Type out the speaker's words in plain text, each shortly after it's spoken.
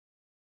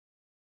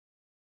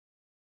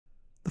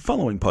The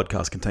following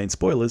podcast contains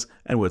spoilers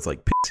and words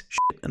like piss,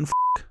 shit, and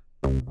fuck.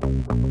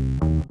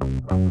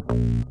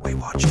 We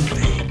watch the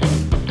thing.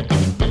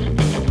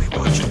 We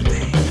watch the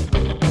thing.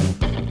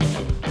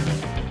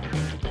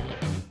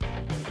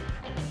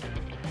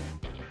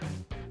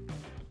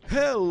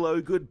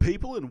 Hello, good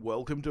people, and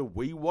welcome to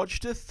We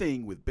Watched a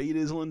Thing with B.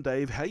 Dizzle and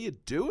Dave. How you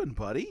doing,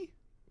 buddy?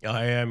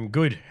 I am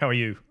good. How are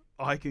you?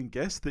 I can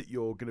guess that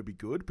you're going to be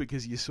good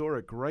because you saw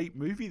a great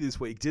movie this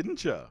week,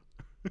 didn't you?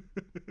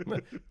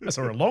 I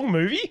saw a long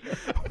movie.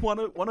 One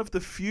of the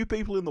few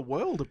people in the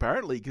world,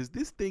 apparently, because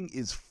this thing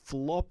is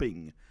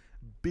flopping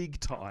big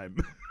time.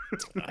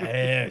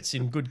 Yeah, it's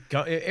in good.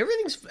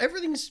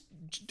 Everything's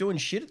doing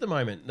shit at the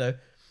moment. The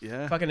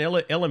fucking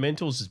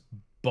Elementals is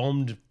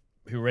bombed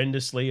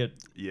horrendously at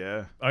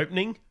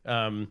opening.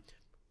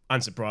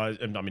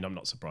 Unsurprised. I mean, I'm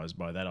not surprised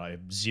by that. I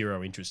have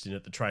zero interest in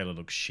it. The trailer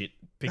looks shit.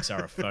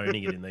 Pixar are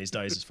phoning it in these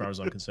days, as far as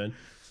I'm concerned.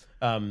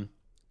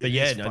 But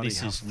yeah, no,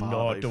 this is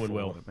not doing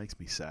well. It makes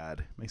me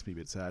sad. It makes me a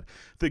bit sad.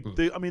 The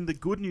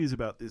good news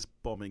about this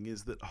bombing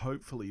is that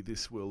hopefully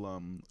this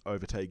will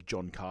overtake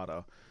John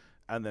Carter,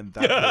 and then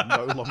that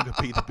will no longer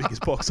be the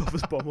biggest box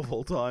office bomb of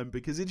all time,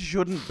 because it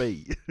shouldn't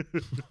be.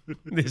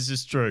 This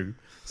is true.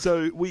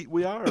 So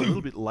we are a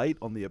little bit late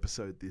on the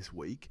episode this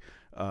week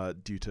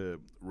due to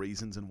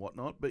reasons and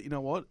whatnot. But you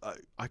know what?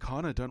 I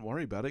kind of don't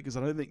worry about it because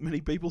I don't think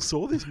many people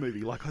saw this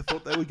movie like I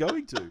thought they were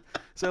going to.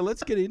 So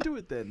let's get into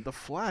it then. The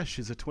Flash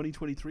is a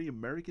 2023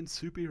 American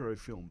superhero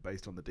film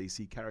based on the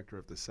DC character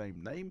of the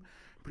same name,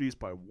 produced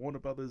by Warner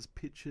Brothers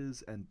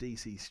Pictures and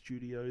DC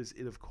Studios.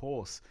 It, of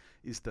course,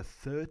 is the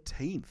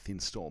 13th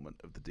installment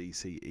of the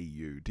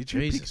DCEU. Did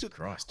you Jesus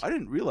Christ. I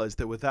didn't realize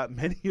there were that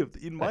many of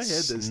them. In my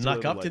head, there's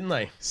snuck up, didn't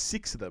they?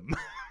 6 of them.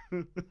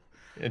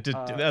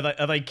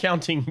 Are they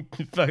counting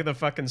the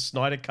fucking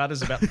Snyder Cut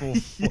as about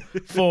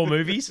four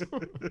movies?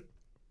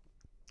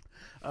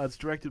 It's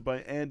directed by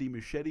Andy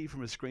Muschietti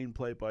from a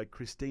screenplay by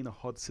Christina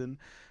Hodson,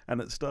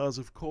 and it stars,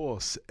 of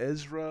course,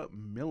 Ezra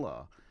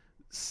Miller,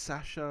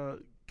 Sasha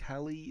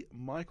Calle,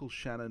 Michael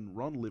Shannon,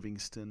 Ron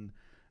Livingston,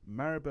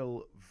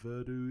 Maribel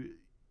Verdú,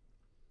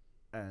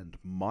 and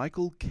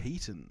Michael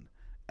Keaton.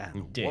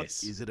 And yes. What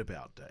is it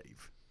about,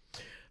 Dave?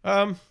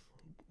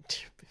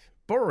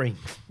 Borrowing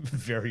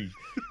very,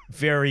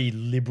 very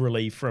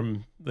liberally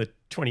from the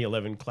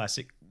 2011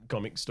 classic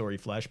comic story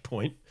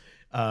Flashpoint.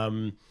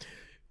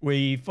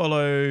 We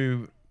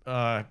follow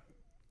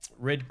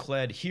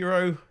red-clad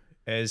hero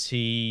as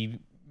he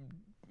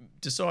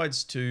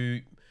decides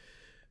to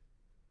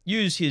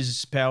use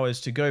his powers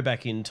to go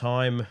back in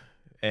time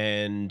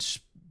and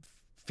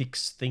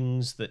fix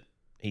things that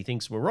he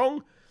thinks were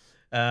wrong,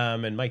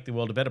 and make the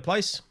world a better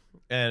place.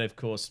 And of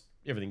course,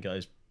 everything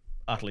goes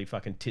utterly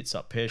fucking tits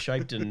up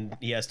pear-shaped, and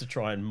he has to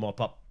try and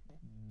mop up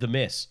the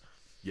mess.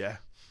 Yeah,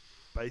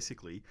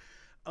 basically.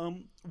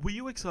 Were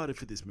you excited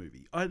for this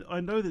movie?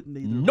 I know that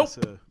neither Nope. of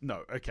us are...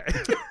 No, okay.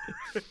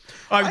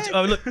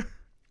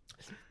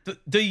 Look,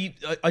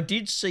 I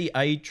did see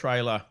a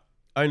trailer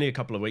only a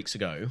couple of weeks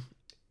ago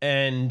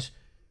and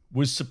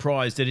was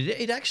surprised that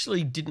it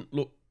actually didn't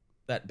look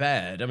that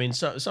bad. I mean,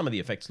 some of the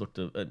effects looked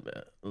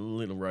a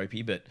little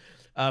ropey, but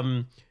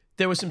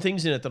there were some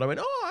things in it that I went,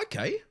 oh,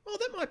 okay, well,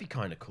 that might be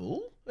kind of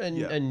cool.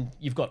 And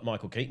you've got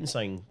Michael Keaton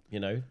saying,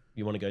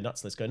 you want to go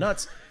nuts, let's go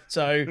nuts.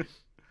 So,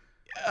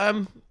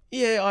 I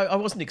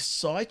wasn't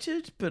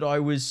excited, but I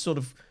was sort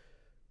of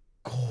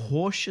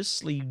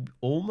cautiously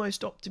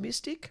almost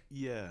optimistic.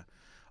 Yeah.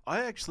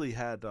 I actually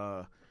had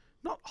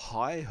not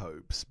high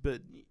hopes,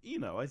 but,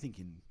 I think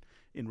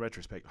in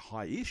retrospect,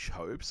 high-ish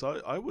hopes.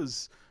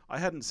 I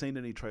hadn't seen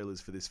any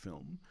trailers for this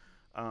film.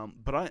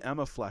 But I am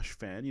a Flash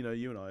fan.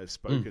 You and I have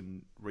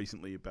spoken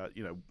recently about,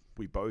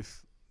 we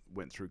both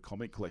went through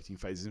comic collecting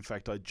phases. In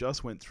fact, I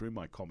just went through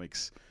my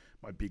comics,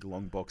 my big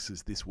long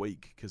boxes this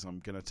week, because I'm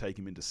going to take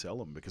them in to sell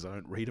them because I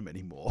don't read them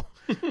anymore.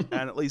 And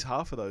at least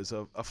half of those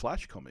are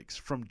Flash comics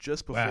from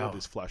just before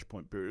this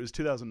Flashpoint period. It was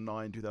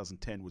 2009,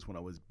 2010 was when I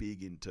was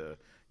big into,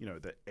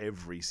 the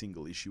every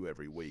single issue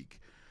every week.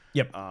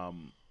 Yep.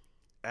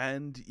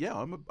 And yeah,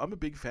 I'm a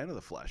big fan of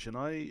the Flash, and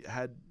I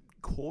had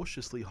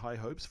cautiously high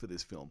hopes for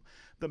this film.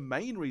 The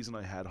main reason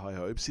I had high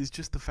hopes is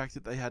just the fact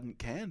that they hadn't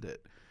canned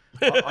it.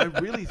 I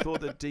really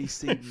thought that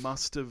DC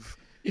must have...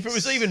 If it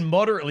was even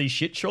moderately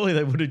shit, surely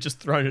they would have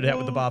just thrown it out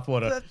with the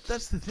bathwater.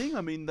 That's the thing.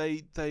 I mean,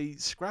 they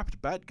scrapped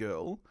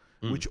Batgirl,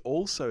 which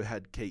also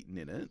had Keaton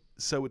in it,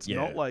 so it's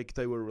not like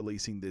they were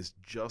releasing this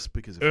just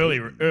because of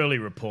early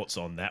reports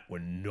on that were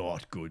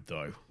not good,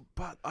 though.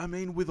 But, I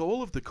mean, with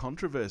all of the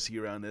controversy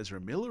around Ezra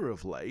Miller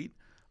of late,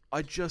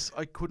 I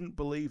couldn't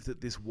believe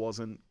that this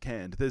wasn't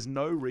canned. There's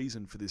no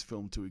reason for this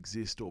film to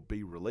exist or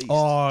be released,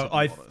 to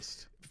be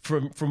honest.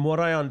 From what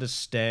I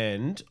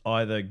understand,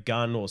 either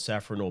Gunn or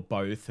Safran or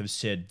both have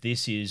said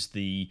this is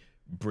the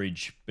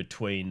bridge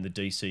between the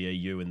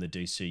DCEU and the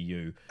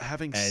DCU.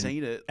 Having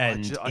seen it,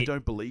 I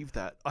don't believe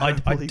that. I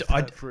don't believe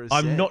that for a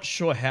I'm sec. not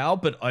sure how,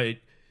 but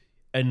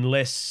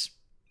unless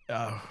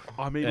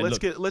I mean, and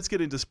let's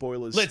get into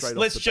spoilers.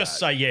 Let's just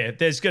say,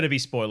 there's going to be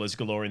spoilers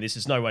galore in this.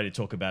 There's no way to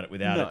talk about it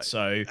without it.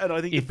 So, and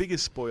I think the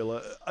biggest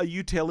spoiler: are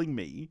you telling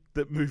me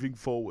that moving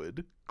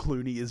forward,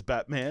 Clooney is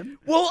Batman?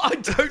 Well, I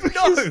don't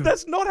know.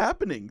 That's not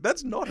happening.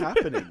 That's not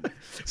happening. Well,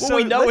 so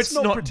we know let's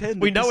it's not.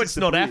 pretend We that know this it's is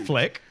the not bridge.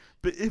 Affleck.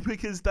 But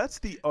because that's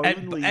the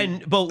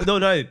only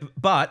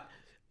But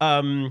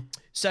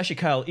Sasha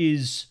Calle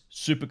is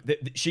super.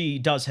 She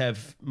does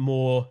have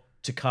more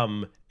to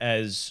come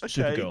as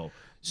Supergirl.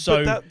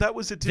 So but that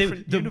was a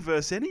different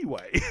universe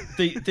anyway.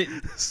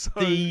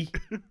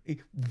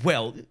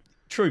 Well,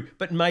 true,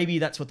 but maybe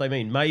that's what they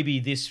mean. Maybe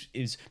this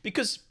is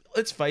because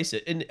let's face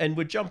it, and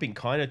we're jumping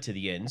kind of to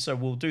the end, so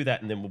we'll do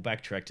that and then we'll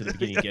backtrack to the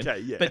beginning again. Okay,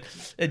 yeah.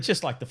 But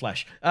just like the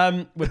Flash,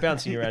 we're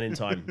bouncing around in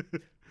time.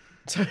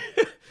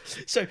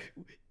 So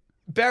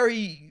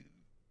Barry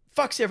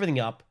fucks everything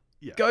up,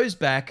 goes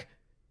back,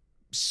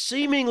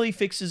 seemingly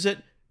fixes it,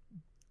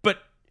 but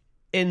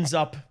ends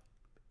up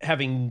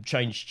having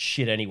changed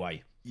shit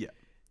anyway. Yeah.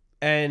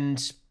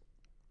 And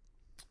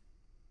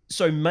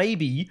so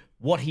maybe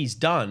what he's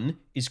done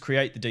is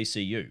create the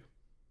DCU.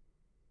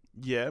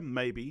 Yeah,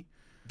 maybe.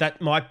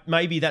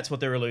 Maybe that's what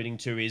they're alluding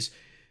to is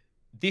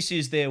this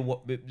is their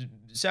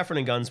Safran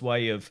and Gunn's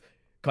way of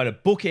kind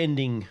of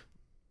bookending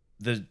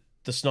the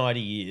Snyder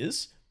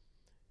years,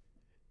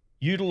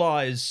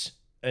 utilize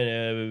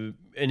an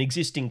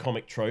existing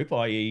comic trope,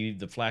 i.e.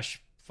 the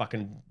Flash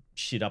fucking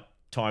shit up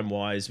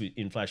time-wise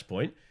in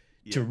Flashpoint,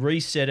 to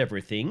reset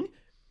everything.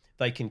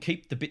 They can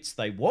keep the bits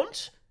they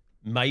want.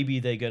 Maybe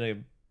they're going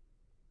to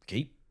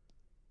keep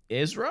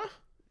Ezra.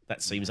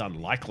 That seems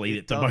unlikely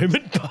at the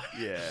moment.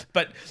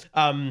 But,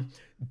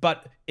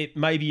 but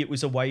maybe it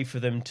was a way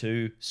for them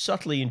to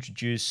subtly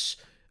introduce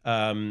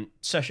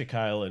Sasha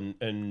Calle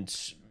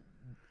and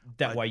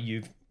that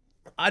way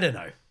I don't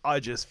know. I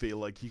just feel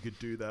like you could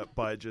do that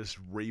by just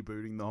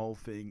rebooting the whole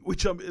thing,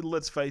 which,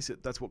 let's face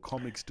it, that's what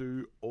comics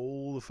do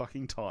all the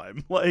fucking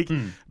time. Like,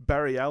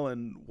 Barry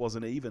Allen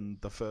wasn't even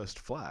the first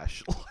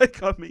Flash.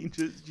 Like, I mean,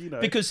 just, you know.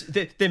 Because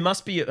there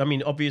must be, I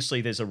mean,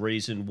 obviously there's a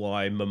reason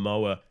why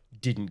Momoa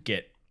didn't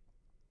get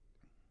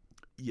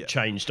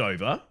changed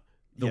over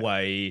the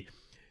way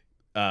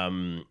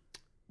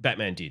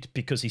Batman did,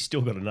 because he's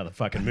still got another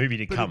fucking movie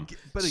to come.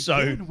 But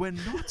again, we're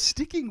not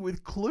sticking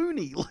with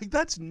Clooney. Like,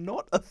 that's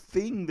not a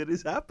thing that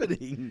is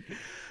happening.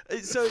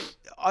 So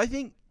I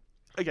think,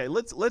 okay,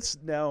 let's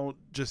now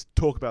just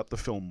talk about the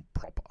film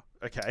proper.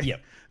 Okay.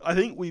 Yep. I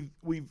think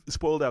we've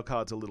spoiled our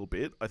cards a little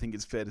bit. I think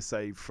it's fair to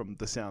say, from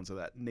the sounds of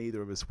that,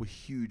 neither of us were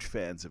huge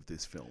fans of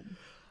this film.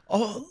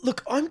 Oh,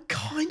 look, I'm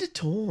kind of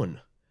torn.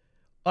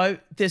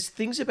 There's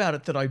things about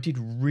it that I did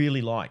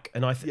really like,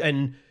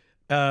 and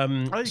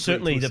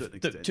certainly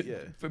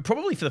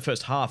probably for the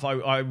first half,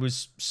 I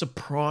was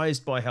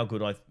surprised by how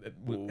good I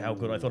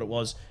thought it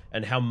was,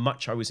 and how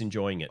much I was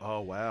enjoying it. Oh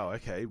wow!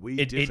 Okay,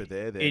 we differ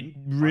there. Then it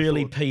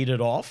really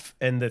petered off,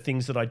 and the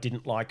things that I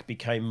didn't like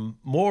became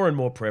more and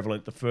more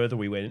prevalent the further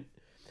we went.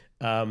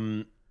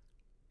 And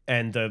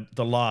the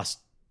last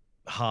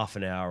half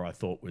an hour I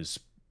thought was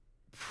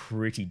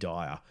pretty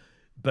dire,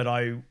 but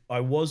I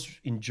was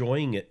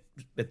enjoying it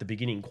at the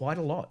beginning quite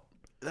a lot.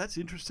 That's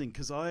interesting,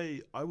 because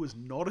I was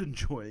not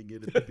enjoying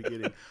it at the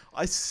beginning.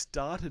 I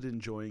started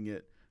enjoying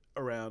it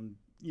around,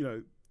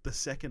 the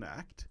second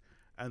act,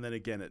 and then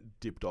again it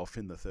dipped off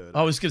in the third.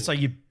 I was going to say,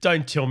 you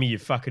don't tell me you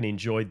fucking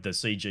enjoyed the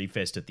CG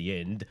fest at the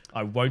end.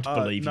 I won't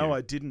believe you. No,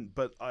 I didn't,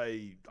 but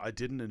I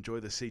didn't enjoy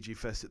the CG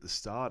fest at the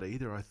start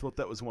either. I thought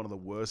that was one of the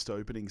worst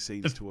opening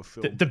scenes to a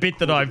film. The bit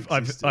that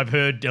I've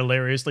heard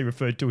hilariously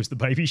referred to as the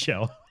baby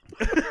shower.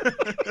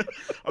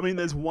 I mean,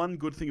 there's one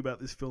good thing about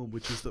this film,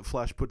 which is that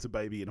Flash puts a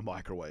baby in a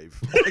microwave.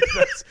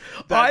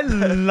 I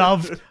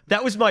loved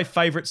that. Was my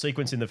favorite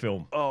sequence in the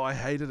film. Oh, I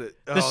hated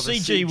it. The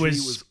CG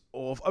was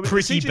awful. I mean,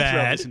 pretty the CG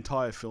bad. This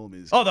entire film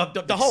is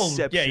the whole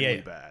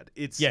exceptionally bad.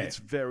 It's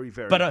very,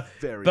 very, very. But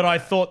bad. I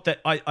thought that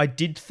I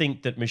did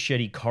think that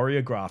Muschietti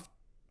choreographed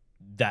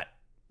that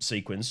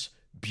sequence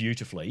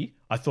beautifully.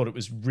 I thought it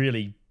was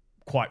really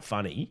quite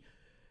funny,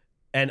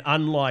 and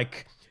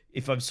unlike,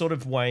 if I'm sort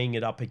of weighing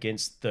it up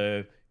against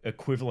the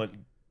equivalent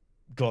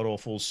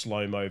god-awful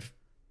slow-mo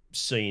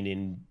scene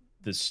in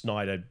the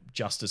Snyder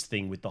Justice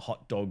thing with the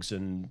hot dogs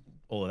and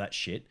all of that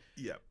shit.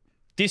 Yeah.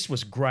 This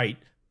was great.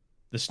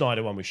 The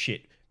Snyder one was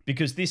shit,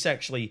 because this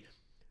actually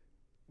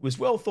was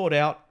well thought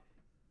out.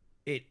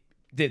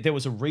 There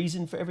was a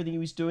reason for everything he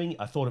was doing.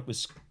 I thought it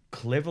was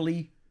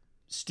cleverly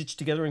stitched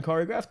together and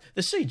choreographed.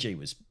 The CG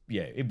was,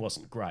 it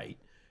wasn't great,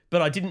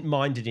 but I didn't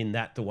mind it in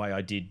that the way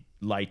I did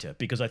later,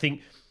 because I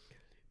think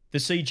the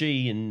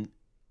CG in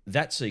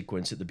that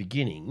sequence at the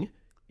beginning,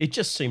 it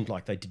just seemed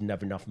like they didn't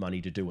have enough money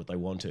to do what they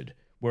wanted.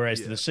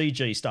 Whereas the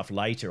CG stuff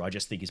later, I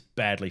just think is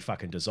badly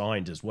fucking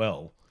designed as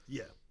well.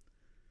 Yeah,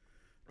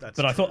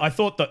 I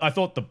thought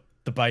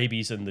the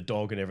babies and the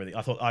dog and everything.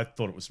 I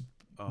thought it was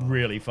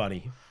really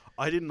funny.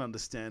 I didn't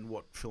understand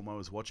what film I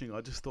was watching.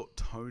 I just thought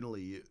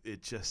tonally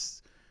it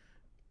just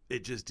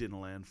didn't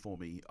land for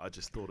me. I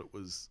just thought it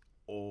was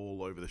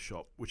all over the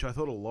shop, which I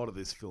thought a lot of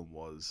this film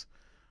was.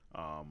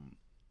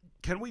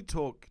 can we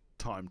talk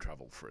time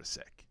travel for a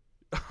sec?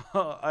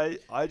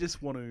 I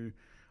just want to.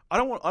 I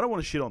don't want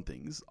to shit on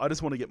things. I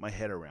just want to get my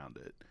head around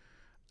it.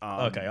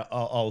 Okay,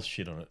 I'll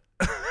shit on it.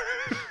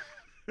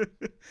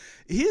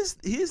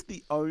 Here's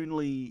the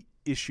only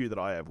issue that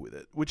I have with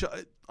it, which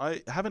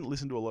I haven't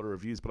listened to a lot of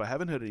reviews, but I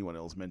haven't heard anyone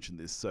else mention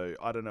this, so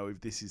I don't know if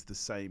this is the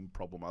same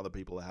problem other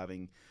people are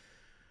having.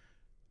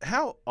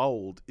 How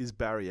old is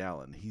Barry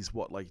Allen? He's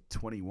what, like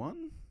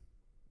 21?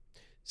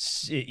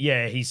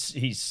 Yeah,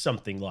 he's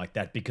something like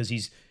that, because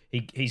he's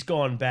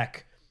gone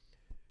back.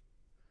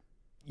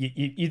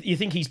 You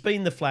think he's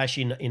been the Flash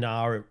in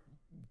our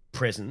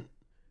present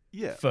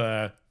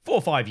for 4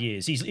 or 5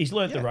 years. He's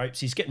learnt the ropes.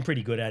 He's getting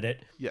pretty good at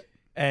it. Yeah.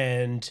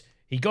 And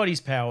he got his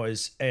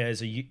powers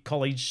as a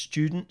college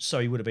student, so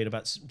he would have been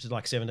about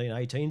like 17,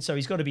 18. So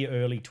he's got to be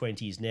early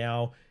 20s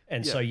now.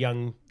 And so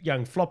young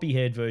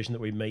floppy-haired version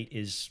that we meet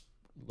is,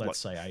 let's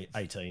say,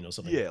 18 or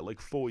something. Yeah, like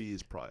 4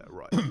 years prior,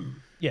 right.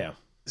 Yeah.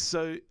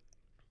 So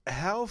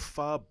how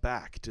far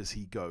back does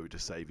he go to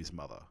save his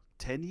mother?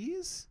 10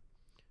 years?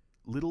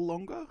 Little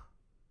longer?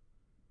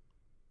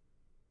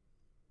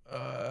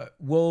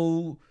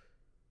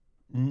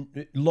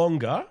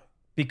 Longer,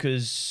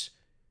 because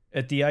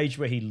at the age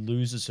where he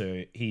loses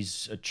her,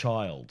 he's a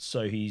child.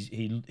 So he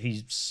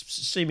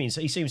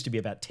seems to be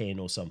about 10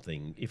 or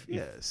something.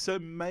 So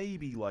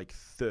maybe like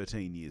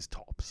 13 years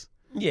tops.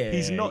 Yeah,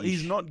 he's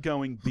not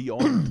going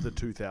beyond the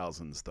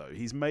 2000s though.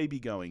 He's maybe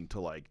going to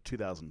like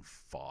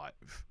 2005.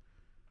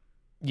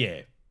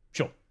 Yeah,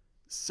 sure.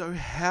 So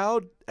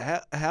how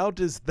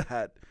does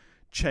that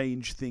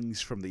change things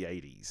from the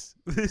 80s?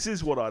 This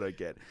is what I don't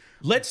get.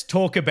 Let's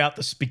talk about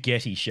the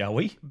spaghetti, shall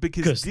we?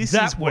 Because this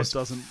is what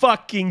doesn't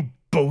fucking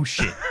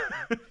bullshit.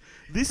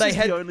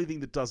 The only thing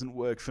that doesn't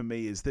work for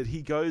me is that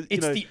he goes.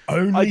 It's the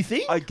only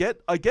thing. I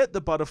get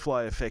the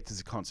butterfly effect as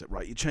a concept,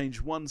 right? You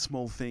change one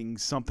small thing,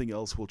 something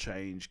else will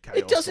change. Chaos,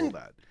 it doesn't all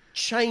that.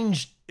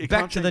 Change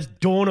back to the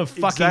dawn of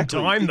fucking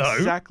time, though.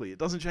 Exactly. It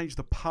doesn't change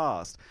the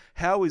past.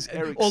 How is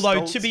Eric Stoltz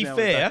Although, to be now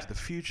fair, in Back to the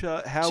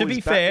Future? How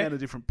is Batman a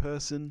different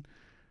person?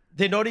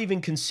 They're not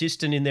even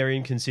consistent in their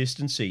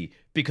inconsistency,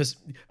 because,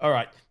 all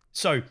right,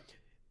 so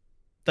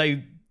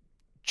they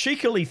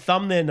cheekily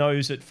thumb their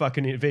nose at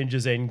fucking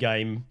Avengers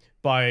Endgame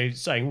by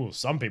saying, well,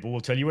 some people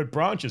will tell you it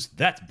branches.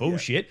 That's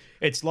bullshit.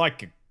 Yeah. It's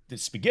like the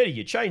spaghetti.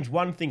 You change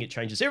one thing, it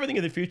changes everything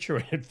in the future,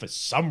 and it, for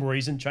some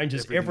reason,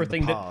 changes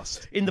everything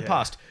in the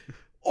past.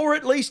 Or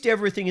at least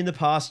everything in the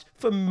past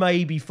for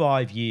maybe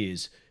 5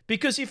 years.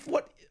 Because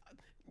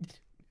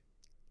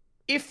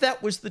if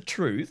that was the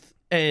truth,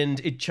 and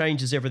it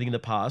changes everything in the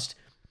past,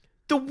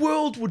 the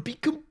world would be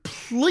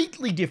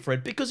completely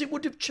different, because it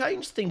would have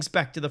changed things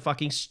back to the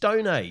fucking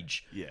Stone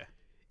Age. Yeah.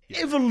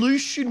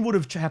 Evolution would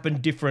have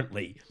happened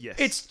differently. Yes.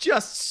 It's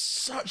just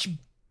such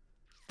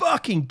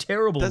fucking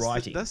terrible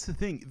writing. That's the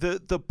thing.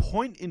 The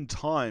point in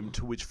time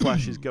to which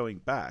Flash is going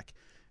back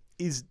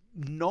is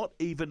not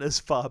even as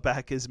far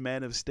back as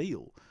Man of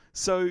Steel.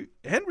 So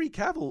Henry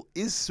Cavill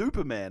is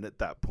Superman at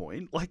that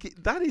point. Like,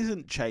 that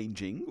isn't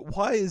changing.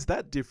 Why is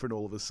that different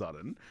all of a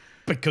sudden?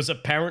 Because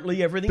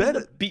apparently everything... Ben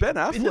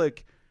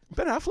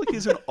Affleck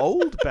is an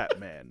old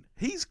Batman.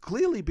 He's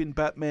clearly been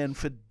Batman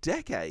for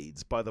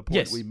decades by the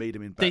point we meet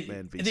him in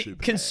Batman v Superman.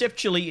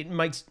 Conceptually, it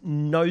makes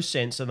no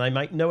sense, and they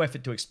make no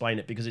effort to explain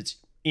it because it's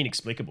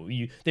inexplicable.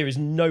 There is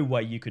no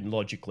way you can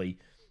logically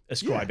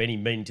ascribe any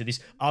meaning to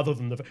this other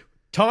than the...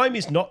 Time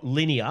is not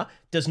linear,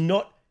 does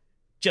not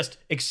just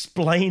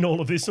explain all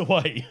of this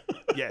away.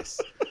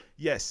 Yes.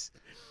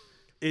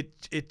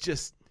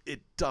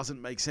 It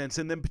doesn't make sense.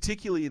 And then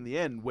particularly in the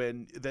end,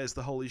 when there's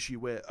the whole issue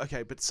where,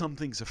 okay, but some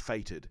things are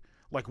fated.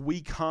 Like,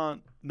 we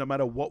can't, no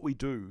matter what we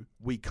do,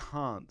 we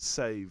can't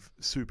save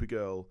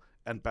Supergirl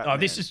and Batman. Oh,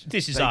 this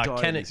is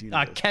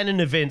our canon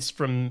events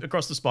from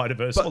Across the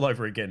Spider-Verse all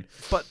over again.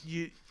 But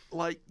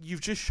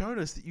you've just shown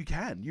us that you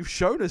can. You've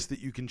shown us that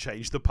you can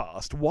change the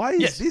past. Why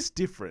is this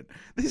different?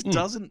 This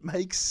doesn't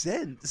make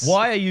sense.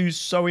 Why are you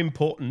so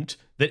important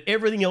that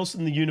everything else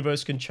in the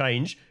universe can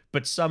change,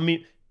 but some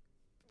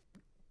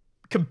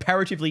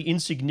comparatively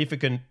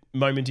insignificant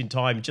moment in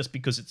time, just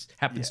because it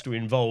happens to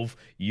involve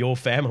your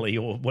family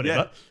or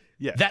whatever,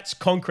 that's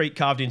concrete,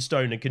 carved in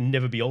stone, and can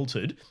never be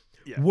altered.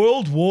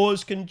 World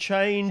wars can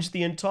change.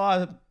 The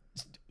entire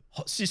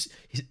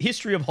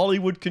history of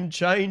Hollywood can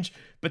change.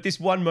 But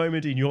this one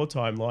moment in your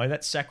timeline,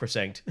 that's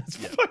sacrosanct. It's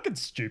fucking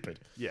stupid.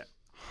 Yeah,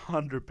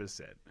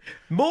 100%.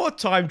 More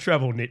time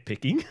travel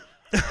nitpicking.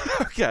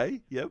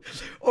 Okay, yep.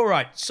 All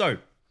right, so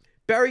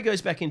Barry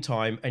goes back in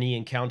time and he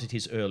encountered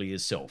his earlier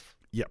self.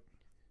 Yep.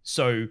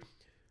 So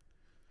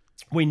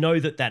we know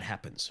that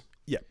happens.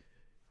 Yep.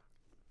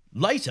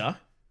 Later,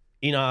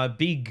 in our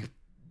big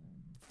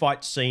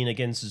fight scene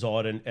against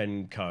Zod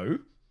and co.,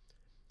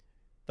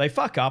 they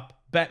fuck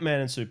up, Batman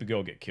and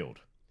Supergirl get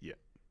killed.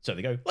 So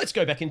they go, let's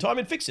go back in time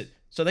and fix it.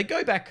 So they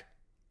go back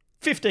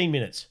 15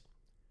 minutes.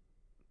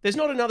 There's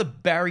not another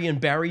Barry and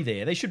Barry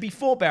there. There should be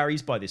 4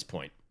 Barrys by this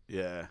point.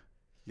 Yeah.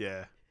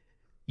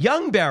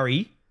 Young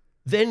Barry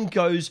then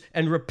goes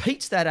and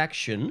repeats that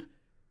action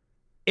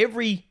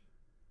every,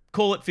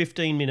 call it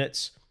 15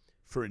 minutes,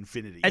 for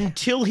infinity.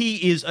 Until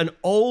he is an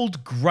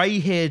old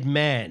grey-haired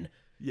man.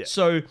 Yeah.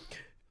 So,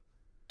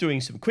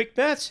 doing some quick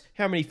maths,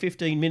 how many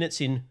 15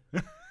 minutes in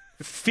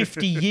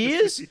 50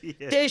 years?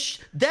 Yeah.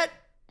 That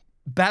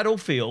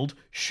battlefield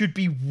should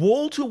be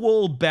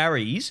wall-to-wall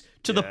Barrys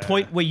to the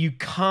point where you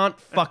can't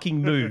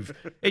fucking move.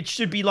 It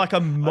should be like a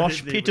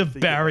mosh pit of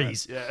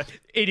Barrys. Yeah.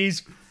 It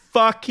is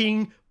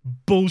fucking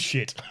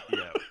bullshit.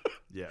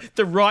 Yeah.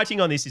 The writing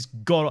on this is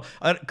god.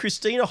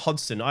 Christina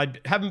Hodson, I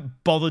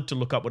haven't bothered to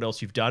look up what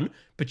else you've done,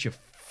 but you're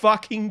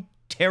fucking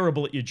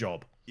terrible at your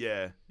job.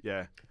 Yeah.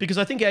 Because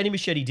I think Andy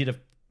Muschietti did a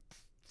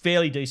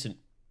fairly decent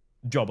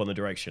job on the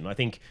direction. I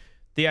think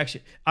the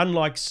action,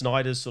 unlike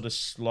Snyder's sort of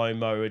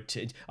slow-mo,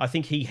 I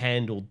think he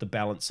handled the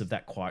balance of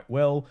that quite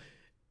well.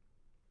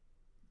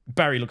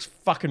 Barry looks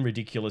fucking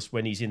ridiculous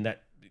when he's in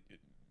that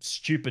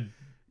stupid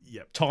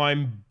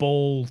time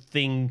ball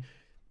thing.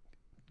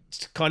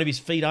 It's kind of his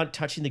feet aren't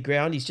touching the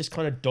ground. He's just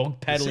kind of dog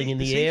paddling in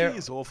the air. The CG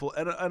is awful,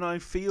 and I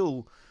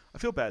feel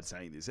bad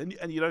saying this, and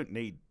you don't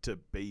need to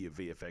be a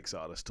VFX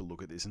artist to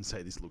look at this and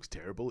say this looks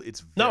terrible.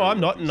 It's no, I'm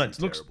not. No, it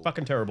terrible. Looks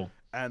fucking terrible.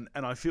 And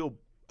I feel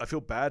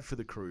bad for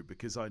the crew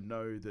because I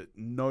know that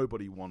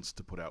nobody wants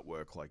to put out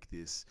work like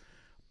this.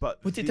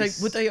 But would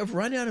they have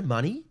run out of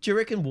money? Do you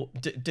reckon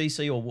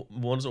DC or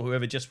Warner or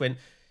whoever just went,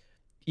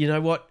 you know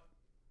what?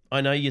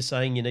 I know you're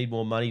saying you need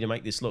more money to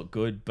make this look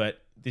good,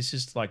 but this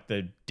is like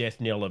the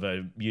death knell of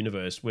a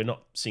universe. We're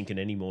not sinking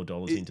any more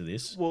dollars into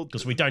this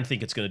because we don't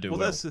think it's going to do well.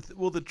 That's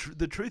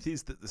the truth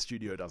is that the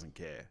studio doesn't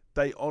care.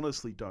 They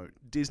honestly don't.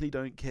 Disney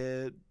don't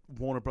care.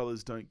 Warner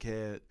Brothers don't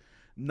care.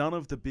 None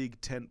of the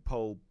big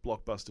tentpole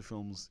blockbuster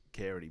films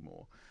care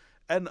anymore.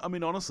 And I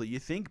mean, honestly, you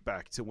think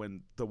back to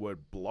when the word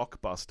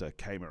blockbuster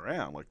came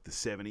around, like the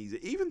 70s,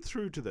 even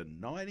through to the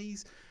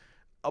 90s,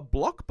 a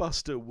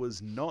blockbuster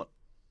was not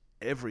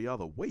every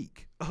other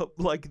week.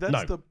 Like,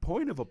 that's the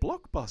point of a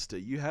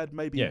blockbuster. You had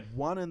maybe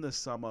one in the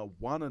summer,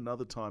 one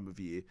another time of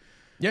year,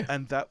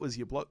 and that was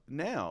your block.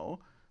 Now,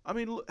 I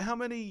mean, how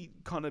many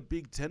kind of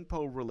big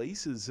tentpole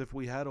releases have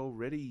we had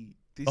already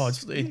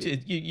this year?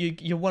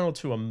 You're one or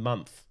two a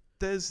month.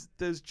 There's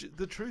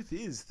the truth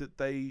is that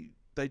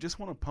they just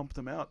want to pump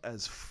them out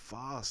as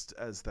fast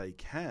as they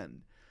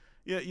can.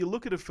 Yeah, you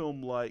look at a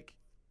film like,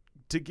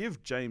 to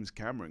give James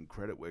Cameron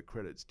credit where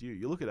credit's due,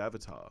 you look at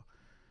Avatar,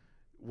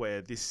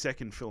 where this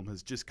second film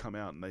has just come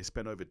out and they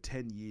spent over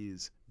 10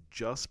 years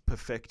just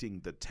perfecting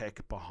the tech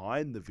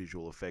behind the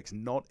visual effects,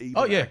 not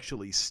even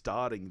actually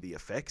starting the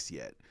effects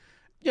yet.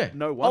 Yeah.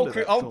 No wonder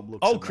that film looks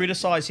I'll amazing.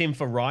 criticize him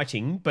for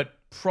writing, but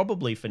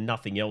probably for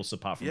nothing else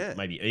apart from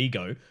maybe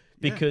ego,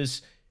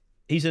 because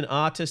he's an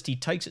artist, he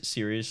takes it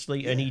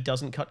seriously, and he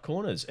doesn't cut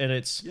corners. And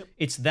it's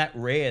that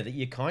rare that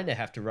you kind of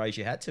have to raise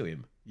your hat to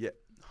him. Yeah,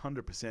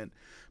 100%.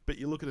 But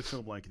you look at a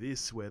film like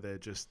this where they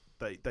just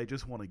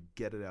want to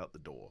get it out the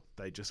door.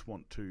 They just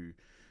want to,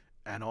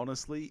 and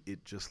honestly,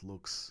 it just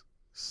looks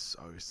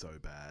so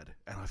bad.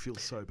 And I feel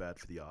so bad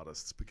for the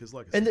artists because,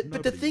 like I said,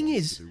 but the thing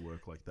is, to do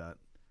work like that.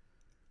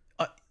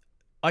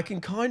 I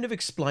can kind of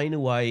explain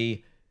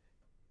away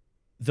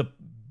the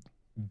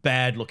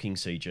bad-looking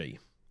CG,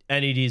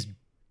 and it is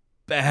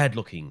bad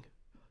looking.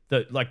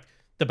 The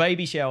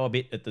baby shower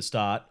bit at the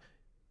start,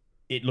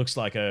 it looks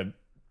like a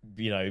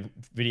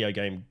video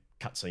game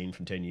cutscene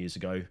from 10 years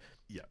ago.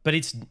 Yeah. But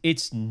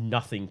it's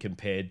nothing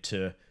compared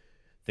to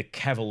the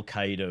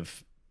cavalcade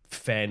of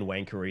fan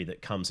wankery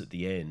that comes at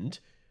the end,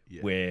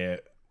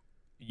 where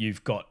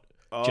you've got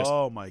just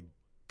my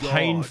God,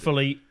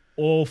 painfully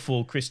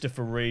awful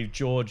Christopher Reeve,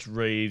 George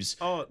Reeves.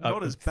 Oh,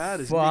 not as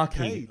bad as Nick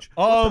Cage.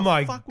 Oh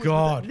my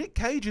God. Nick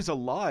Cage is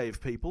alive,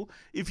 people.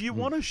 If you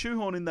want to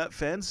shoehorn in that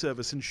fan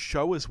service and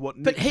show us what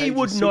Nick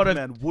Cage's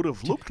Superman would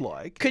have looked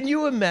like. Can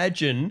you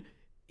imagine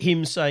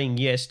him saying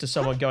yes to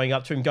someone going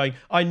up to him going,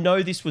 I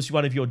know this was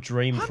one of your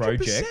dream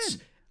projects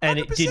and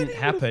it didn't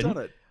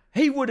happen.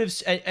 He would have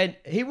said,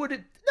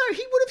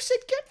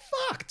 get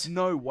fucked.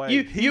 No way.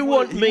 You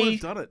want me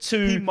to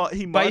he might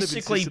have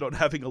basically insisted on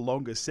having a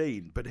longer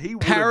scene, but he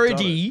would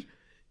parody have done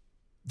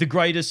it. The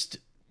greatest,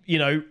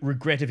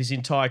 regret of his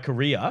entire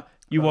career.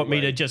 You want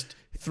me to just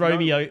throw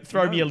me a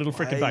little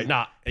freaking bait?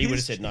 Nah, he would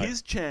have said no.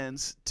 His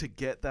chance to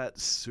get that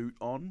suit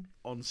on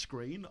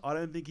screen, I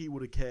don't think he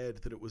would have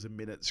cared that it was a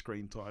minute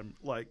screen time.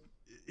 Like,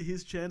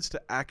 his chance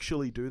to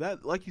actually do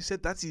that, like you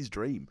said, that's his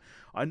dream.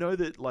 I know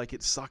that, like,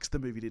 it sucks the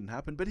movie didn't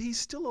happen, but he's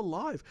still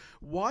alive.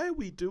 Why are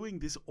we doing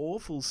this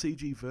awful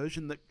CG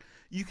version that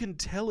you can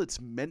tell it's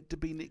meant to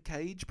be Nick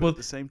Cage, but at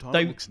the same time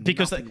it looks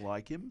nothing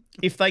like him?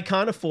 If they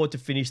can't afford to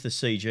finish the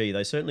CG,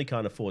 they certainly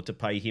can't afford to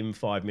pay him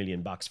 $5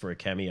 million for a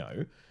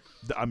cameo.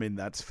 I mean,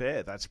 that's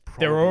fair. That's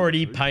probably they're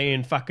already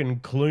paying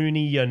fucking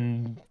Clooney,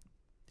 and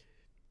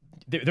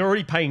they're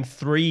already paying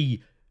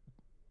 3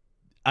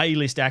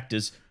 A-list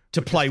actors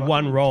to play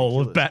one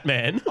role of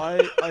Batman.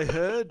 I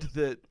heard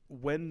that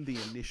when the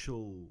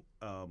initial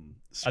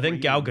I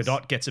think Gal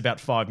Gadot gets about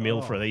 $5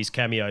 million for these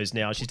cameos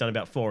now. She's done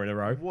about 4 in a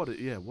row. What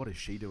is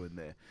she doing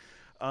there?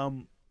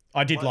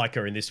 I did like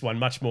her in this one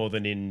much more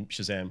than in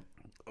Shazam.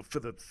 for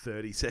the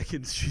 30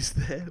 seconds she's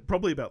there.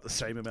 Probably about the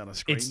same amount of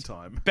screen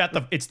time.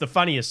 It's the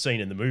funniest scene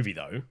in the movie,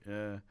 though.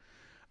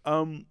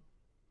 Yeah.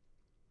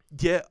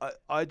 Yeah,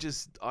 I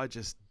just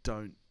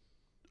don't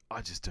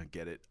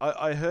get it.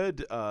 I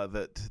heard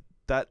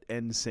that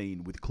end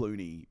scene with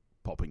Clooney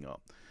popping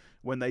up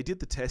when they did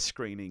the test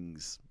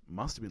screenings.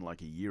 Must have been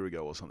like a year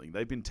ago or something.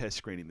 They've been test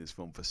screening this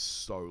film for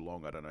so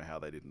long. I don't know how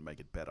they didn't make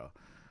it better.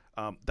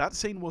 That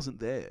scene wasn't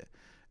there.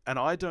 And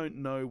I don't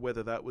know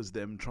whether that was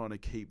them trying to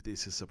keep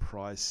this a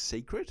surprise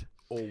secret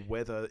or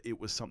whether it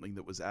was something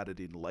that was added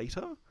in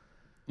later.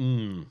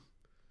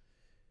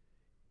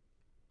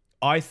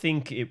 I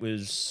think it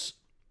was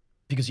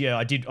because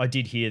I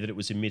did hear that it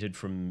was omitted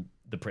from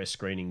the press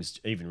screenings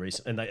even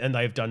recently, and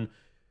they have done,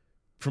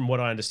 from what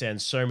I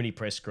understand, so many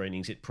press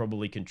screenings. It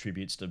probably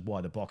contributes to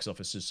why the box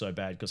office is so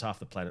bad because half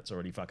the planet's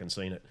already fucking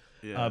seen it.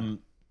 Yeah.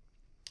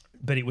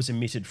 But it was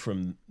omitted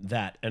from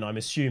that, and I'm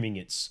assuming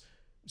it's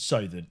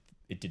so that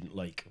it didn't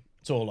leak.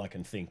 It's all I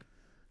can think.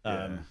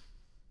 But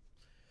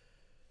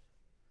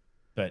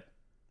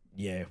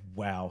yeah,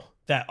 wow.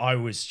 That I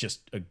was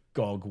just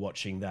agog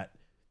watching that.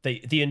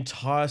 The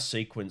entire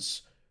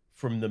sequence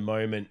from the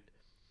moment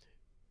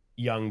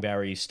young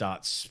Barry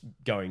starts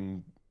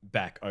going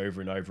back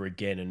over and over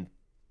again and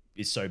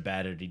is so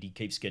bad at it, he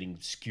keeps getting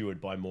skewered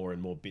by more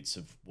and more bits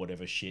of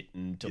whatever shit,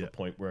 and to the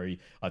point where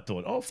I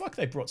thought, oh fuck,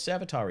 they brought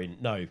Savitar in.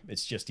 No,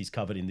 it's just he's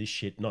covered in this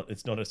shit.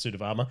 It's not a suit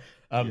of armor.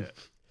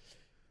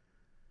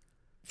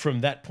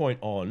 From that point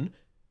on,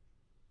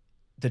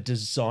 the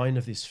design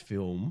of this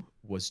film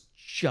was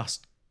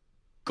just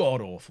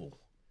god awful.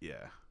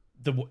 Yeah.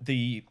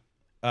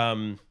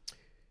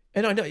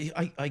 And I know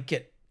I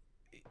get,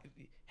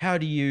 how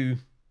do you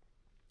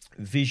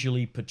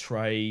visually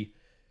portray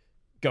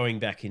going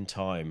back in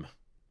time?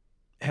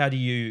 How do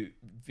you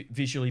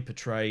visually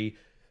portray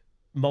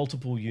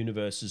multiple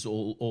universes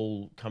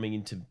all coming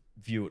into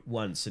view at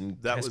once?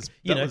 And that was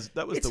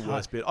the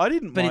worst bit. I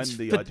didn't mind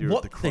the idea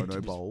of the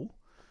Chrono Bowl.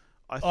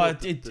 I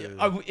thought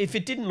if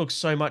it didn't look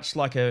so much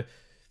like a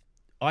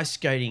ice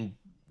skating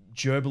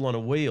gerbil on a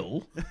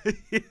wheel,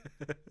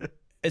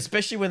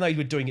 especially when they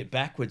were doing it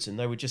backwards and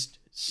they were just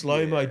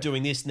slow-mo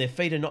doing this and their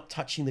feet are not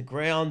touching the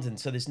ground, and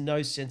so there's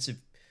no sense of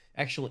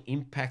actual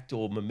impact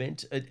or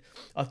momentum.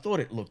 I thought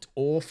it looked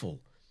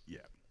awful. Yeah.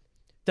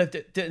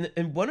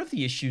 And one of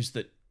the issues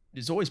that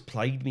has always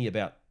plagued me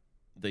about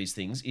these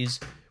things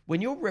is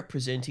when you're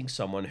representing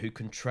someone who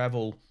can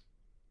travel,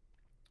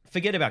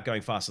 forget about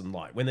going faster than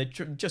light, when they're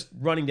just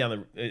running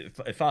down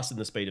faster than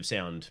the speed of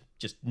sound,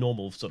 just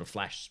normal sort of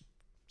Flash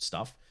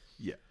stuff.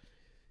 Yeah.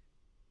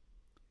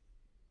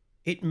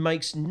 It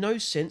makes no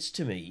sense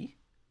to me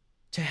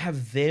to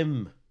have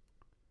them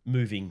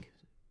moving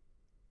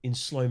in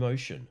slow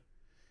motion.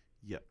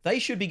 Yeah. They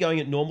should be going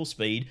at normal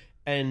speed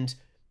and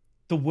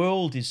the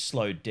world is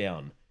slowed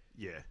down.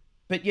 Yeah.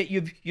 But yet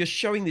you're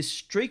showing this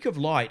streak of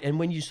light, and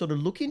when you sort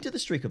of look into the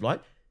streak of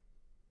light,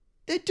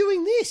 they're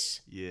doing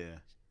this. Yeah.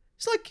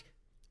 It's like,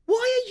 why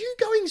are you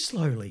going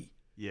slowly?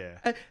 Yeah.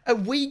 Are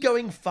we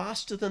going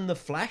faster than the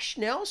Flash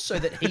now so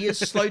that he is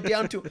slowed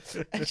down to...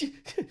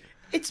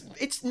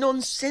 It's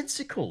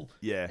nonsensical.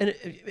 Yeah. And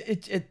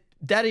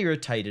that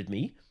irritated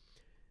me.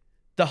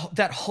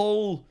 That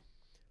whole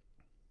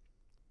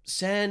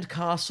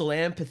sandcastle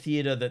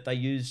amphitheater that they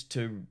used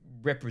to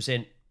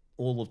represent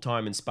all of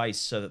time and space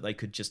so that they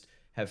could just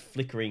have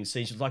flickering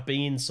scenes, like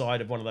being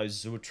inside of one of those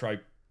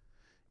zoetrope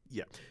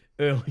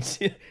early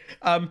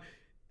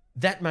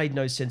that made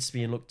no sense to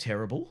me and looked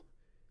terrible.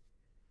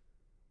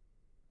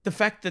 The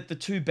fact that the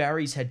two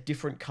Barrys had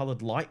different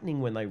coloured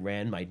lightning when they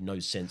ran made no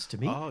sense to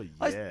me. Oh,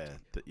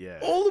 yeah.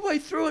 All the way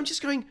through, I'm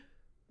just going,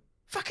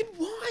 fucking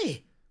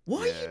why?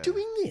 Why are you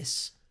doing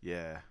this?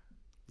 Yeah.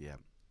 Yeah.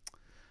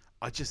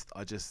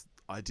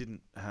 I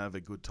didn't have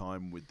a good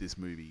time with this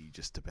movie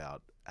just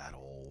about at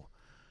all.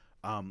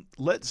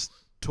 Let's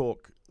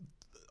talk.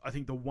 I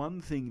think the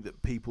one thing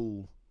that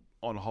people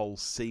on whole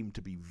seem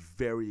to be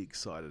very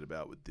excited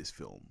about with this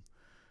film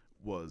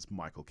was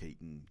Michael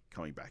Keaton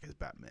coming back as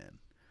Batman.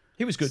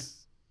 He was good.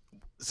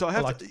 So I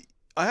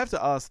have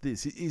to ask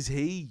this. Is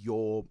he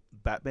your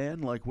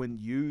Batman? Like, when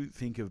you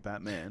think of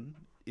Batman,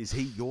 is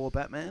he your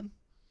Batman?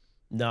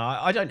 No,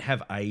 I don't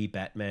have a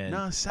Batman.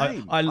 No,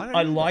 same.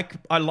 I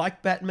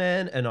like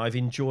Batman, and I've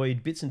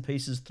enjoyed bits and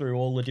pieces through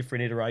all the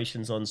different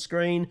iterations on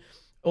screen,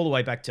 all the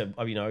way back to,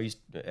 he's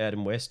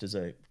Adam West as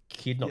a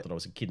kid. Not that I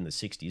was a kid in the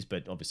 60s,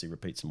 but obviously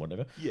repeats and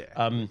whatever.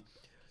 Yeah.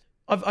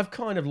 I've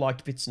kind of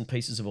liked bits and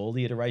pieces of all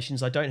the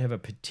iterations. I don't have a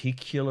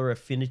particular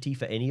affinity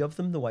for any of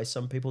them the way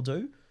some people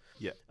do.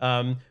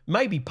 Yeah.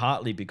 Maybe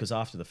partly because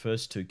after the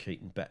first two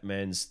Keaton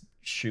Batmans,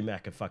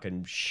 Schumacher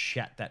fucking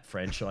shat that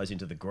franchise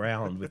into the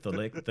ground with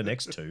the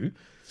next two.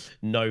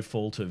 No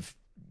fault of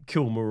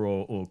Kilmer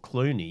or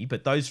Clooney,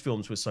 but those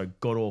films were so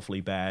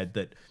god-awfully bad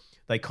that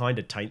they kind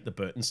of taint the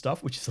Burton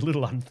stuff, which is a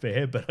little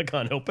unfair, but I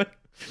can't help it.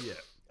 Yeah.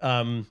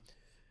 I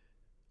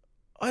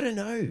don't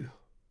know.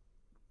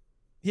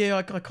 Yeah,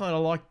 I kind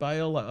of like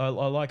Bale. I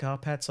like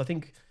Harpats. I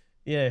think,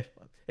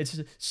 It's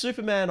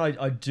Superman.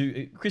 I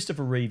do.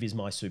 Christopher Reeve is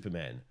my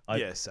Superman.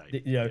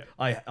 Same.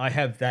 I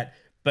have that,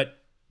 but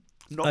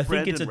not I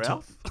think Brandon it's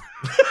Routh.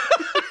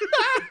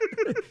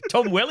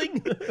 Tom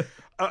Welling.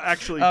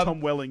 Actually,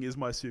 Tom Welling is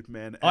my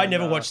Superman. I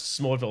never watched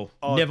Smallville.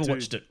 Never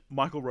watched it.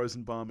 Michael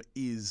Rosenbaum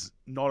is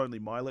not only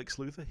my Lex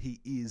Luthor, he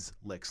is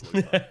Lex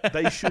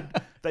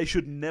Luthor. They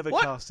should never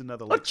cast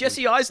another Lex Luthor.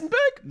 Jesse Eisenberg?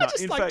 No, I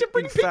just like to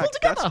bring people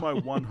together. That's my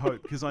one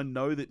hope, because I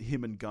know that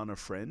him and Gunn are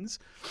friends.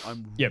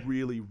 I'm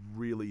really,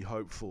 really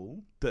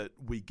hopeful that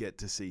we get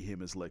to see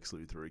him as Lex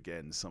Luthor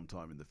again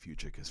sometime in the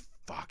future, because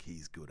fuck,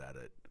 he's good at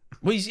it.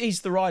 Well,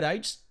 he's the right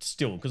age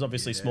still, because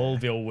obviously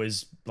Smallville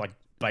was like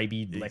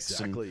baby Lex.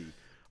 Exactly.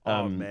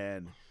 Oh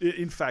man!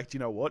 In fact, you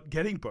know what?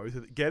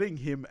 Getting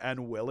him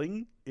and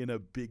Welling in a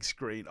big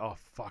screen. Oh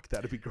fuck,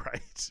 that'd be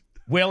great.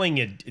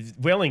 Welling'd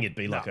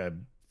be like a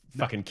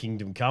fucking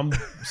Kingdom Come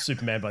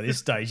Superman by this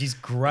stage. He's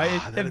great.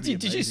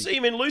 Did you see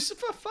him in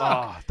Lucifer?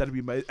 Fuck. That'd be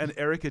amazing. And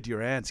Erica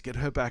Durance, get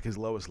her back as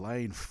Lois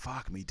Lane.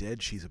 Fuck me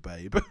dead. She's a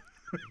babe.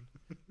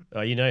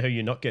 Oh, you know who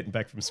you're not getting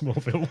back from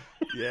Smallville?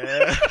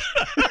 Yeah.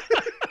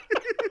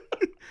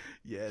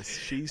 Yes,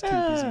 she's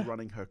too busy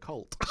running her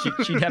cult.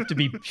 She'd have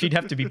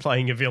to be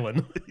playing a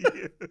villain.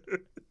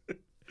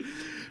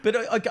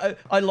 But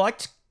I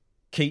liked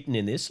Keaton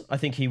in this. I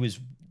think he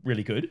was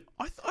really good.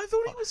 I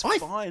thought he was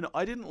fine.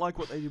 I didn't like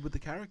what they did with the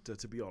character,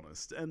 to be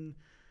honest. And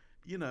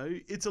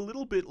it's a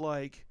little bit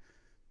like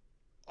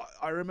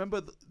I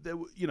remember there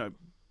were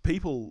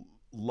people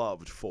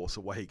loved Force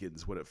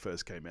Awakens when it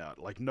first came out.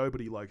 Like,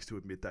 nobody likes to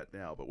admit that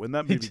now, but when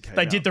that movie came out...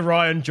 They did the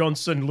Rian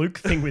Johnson Luke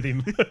thing with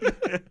him.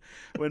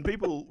 When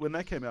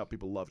that came out,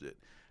 people loved it.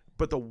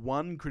 But the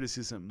one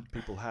criticism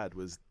people had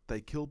was, they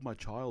killed my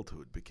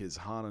childhood because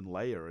Han and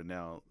Leia are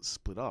now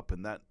split up,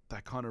 and that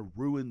kind of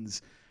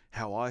ruins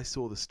how I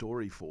saw the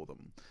story for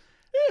them.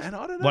 And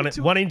I don't know...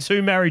 One in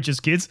two marriages,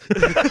 kids.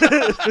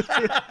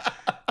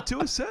 To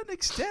a certain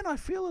extent, I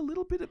feel a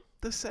little bit of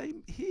the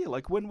same here.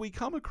 Like, when we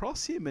come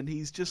across him and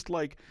he's just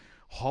like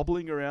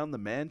hobbling around the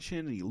mansion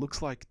and he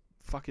looks like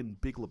fucking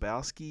Big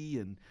Lebowski,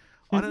 and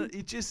I don't.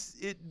 It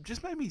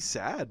just made me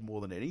sad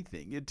more than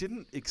anything. It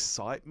didn't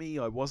excite me.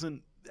 I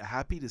wasn't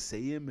happy to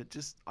see him.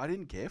 I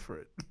didn't care for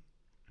it.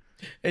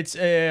 It's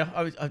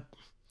I'm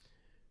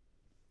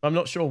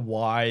not sure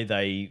why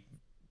they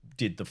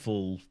did the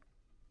full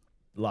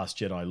Last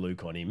Jedi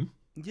Luke on him.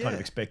 Yeah. Kind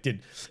of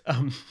expected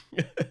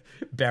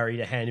Barry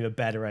to hand him a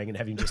batarang and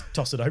have him just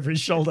toss it over his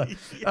shoulder.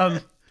 Yeah.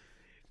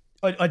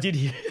 I did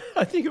hear,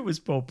 I think it was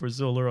Paul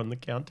Prezula on the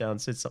countdown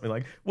said something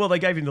like, well, they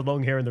gave him the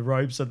long hair and the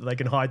robe so that they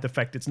can hide the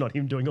fact it's not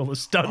him doing all the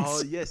stunts.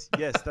 Oh, yes,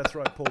 that's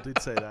right. Paul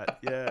did say that.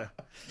 Yeah.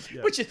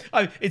 Which is,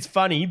 it's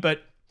funny,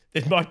 but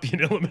there might be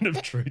an element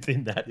of truth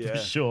in that for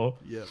sure.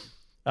 Yeah.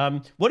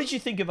 What did you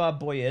think of our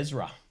boy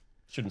Ezra?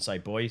 Shouldn't say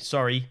boy.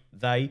 Sorry,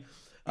 they.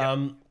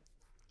 Yep.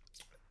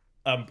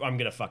 I'm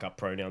going to fuck up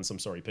pronouns. I'm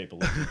sorry, people.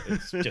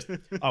 It's just,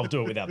 I'll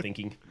do it without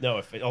thinking.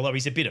 Although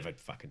he's a bit of a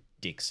fucking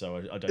dick, so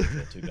I don't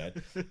feel too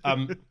bad.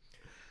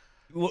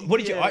 What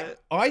did you?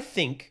 I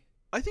think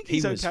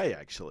he's okay,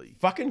 actually.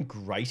 Fucking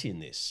great in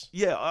this.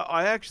 Yeah,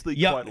 I actually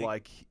quite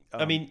like.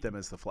 Them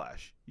as the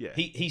Flash. Yeah,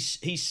 he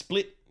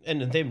split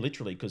and them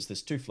literally, because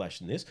there's two Flash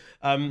in this.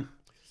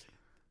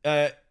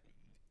 The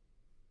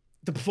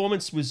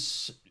performance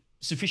was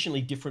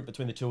sufficiently different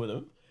between the two of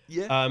them.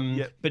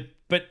 Yeah.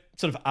 But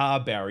sort of our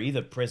Barry,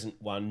 the present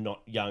one,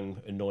 not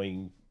young,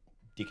 annoying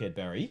dickhead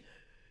Barry.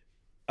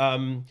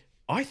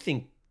 I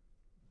think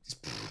it's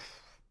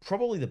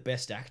probably the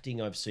best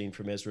acting I've seen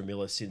from Ezra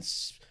Miller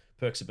since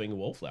Perks of Being a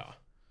Wallflower.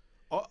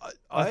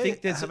 I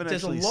think there's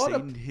a lot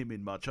of him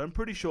in much. I'm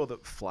pretty sure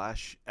that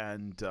Flash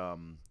and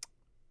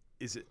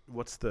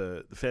what's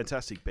the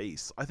Fantastic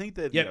Beasts? I think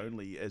they're the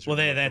only Ezra.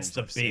 Well, that's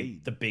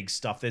the big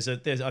stuff.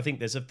 I think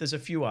there's a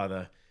few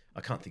other. I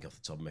can't think off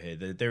the top of my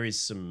head. There is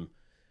some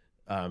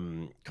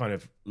kind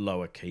of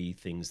lower key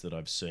things that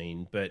I've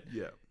seen, but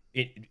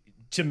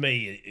to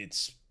me,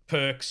 it's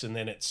Perks and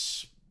then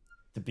it's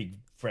the big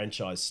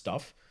franchise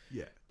stuff.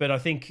 Yeah. But I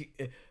think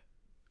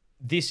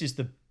this is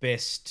the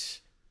best,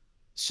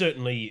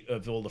 certainly,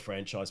 of all the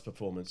franchise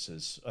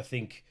performances. I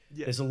think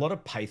there's a lot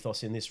of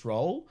pathos in this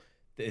role.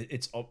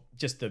 It's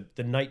just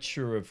the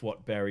nature of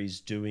what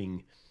Barry's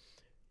doing.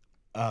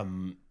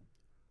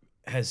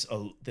 There's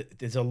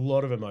a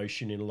lot of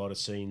emotion in a lot of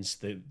scenes.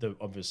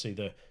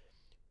 Obviously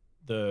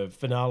the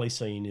finale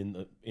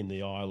scene in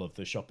the aisle of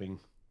the shopping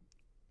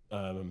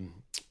mall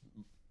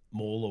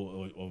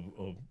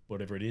or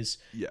whatever it is.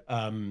 Yeah.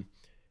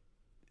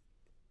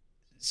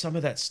 Some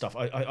of that stuff,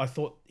 I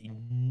thought he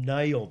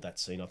nailed that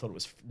scene. I thought it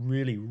was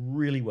really,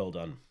 really well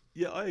done.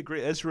 Yeah, I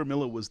agree. Ezra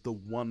Miller was the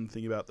one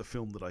thing about the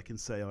film that I can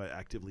say I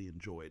actively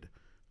enjoyed.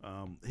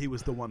 He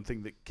was the one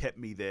thing that kept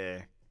me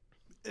there,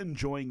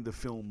 enjoying the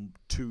film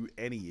to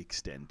any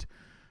extent,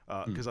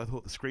 because I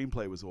thought the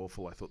screenplay was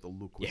awful. I thought the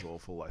look was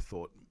awful. I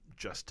thought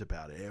just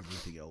about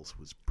everything else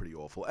was pretty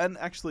awful. And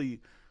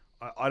actually,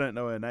 I don't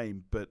know her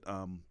name, but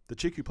the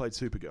chick who played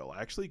Supergirl,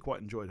 I actually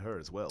quite enjoyed her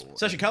as well.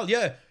 Sasha Calle,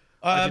 yeah.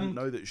 I didn't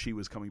know that she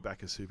was coming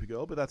back as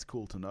Supergirl, but that's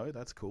cool to know.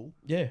 That's cool.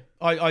 Yeah,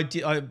 I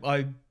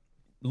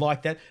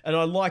like that, and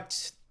I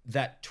liked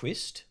that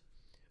twist.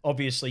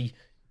 Obviously,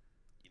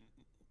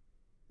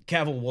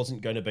 Cavill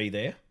wasn't going to be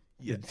there.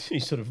 Yeah.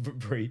 He's sort of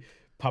very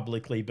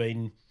publicly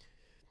been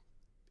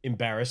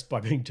embarrassed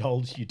by being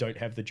told you don't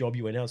have the job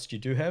you announced you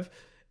do have.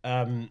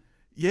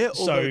 Yeah,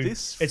 so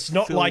this it's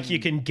not like you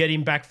can get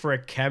him back for a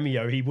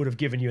cameo. He would have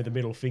given you the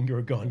middle finger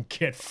and gone,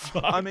 get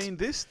fucked. I mean,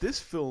 this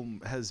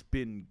film has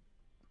been...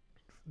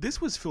 This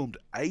was filmed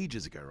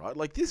ages ago, right?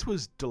 Like, this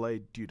was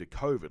delayed due to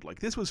COVID. Like,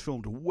 this was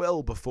filmed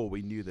well before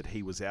we knew that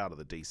he was out of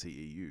the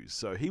DCEU.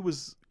 So he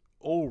was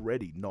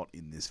already not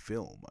in this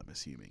film, I'm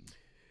assuming.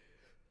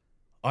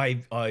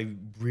 I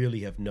really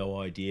have no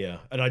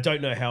idea. And I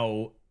don't know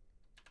how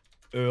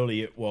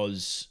early it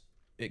was,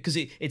 because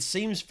it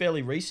seems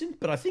fairly recent,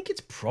 but I think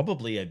it's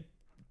probably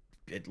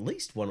at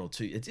least 1 or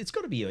 2. It's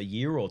got to be a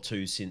year or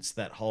two since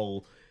that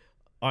whole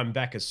I'm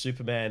back as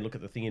Superman, look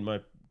at the thing in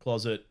my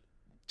closet,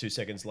 2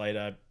 seconds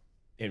later,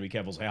 Henry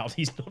Cavill's out,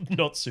 he's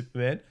not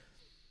Superman.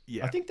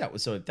 Yeah. I think that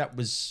was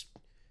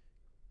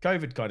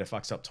COVID kind of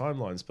fucks up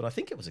timelines, but I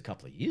think it was a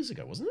couple of years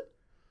ago, wasn't it?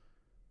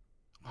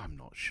 I'm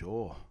not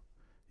sure.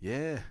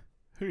 Yeah,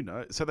 who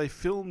knows? So they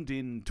filmed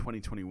in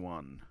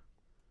 2021.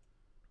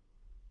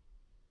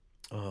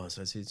 Oh,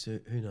 so it's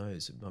who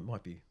knows? It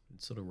might be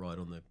sort of right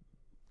on the...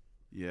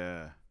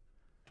 Yeah.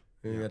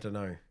 I don't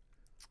know.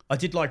 I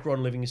did like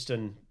Ron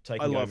Livingston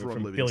taking over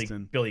from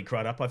Billy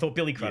Crudup. I thought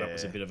Billy Crudup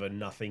was a bit of a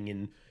nothing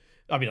in...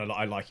 I mean,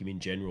 I like him in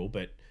general,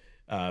 but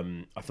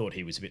I thought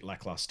he was a bit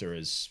lackluster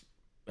as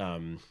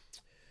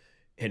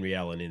Henry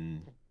Allen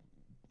in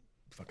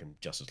fucking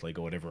Justice League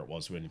or whatever it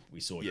was when we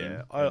saw him.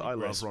 Yeah, I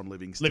love Ron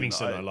Livingston.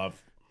 I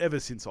love. Ever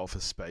since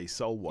Office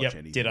Space, I'll watch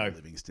anything with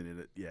Livingston in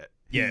it.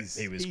 Yeah,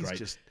 he was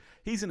great.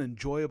 He's an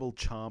enjoyable,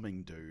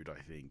 charming dude,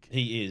 I think.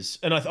 He is.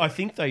 And I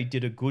think they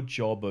did a good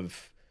job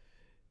of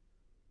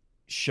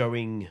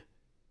showing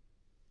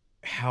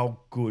how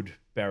good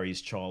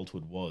Barry's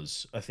childhood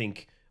was. I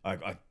think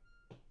I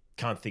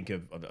can't think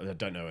of... I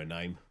don't know her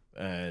name.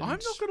 And I'm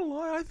not going to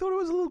lie. I thought it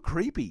was a little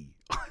creepy.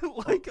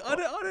 Like, I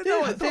don't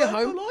know. Their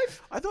home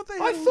life? I thought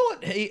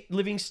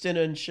Livingston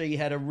and she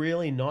had a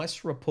really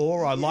nice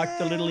rapport. I liked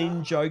the little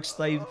in-jokes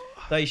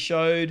they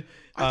showed.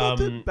 I thought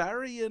that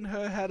Barry and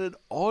her had an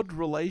odd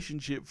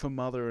relationship for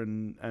mother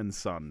and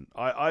son.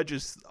 I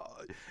just...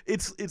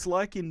 It's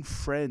like in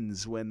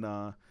Friends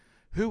when...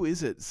 who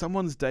is it?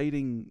 Someone's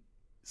dating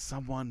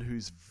someone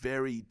who's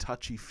very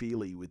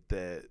touchy-feely with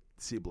their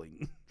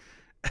sibling.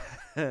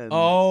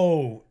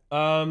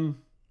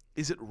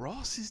 Is it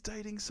Ross is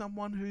dating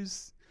someone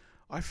who's...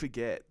 I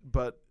forget,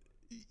 but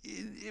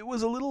it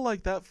was a little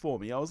like that for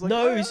me. I was like...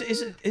 No,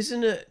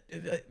 isn't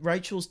it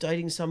Rachel's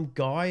dating some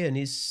guy and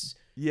his...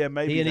 Yeah,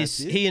 maybe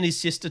he and his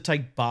sister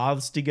take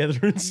baths together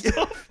and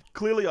stuff. Yeah.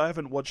 Clearly, I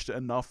haven't watched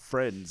enough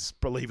Friends,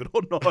 believe it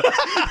or not.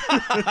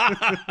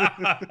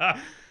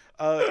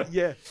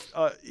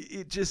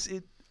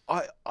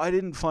 I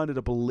didn't find it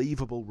a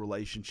believable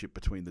relationship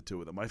between the two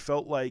of them. I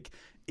felt like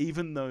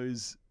even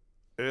those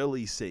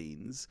early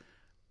scenes,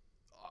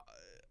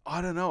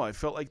 I don't know, I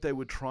felt like they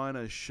were trying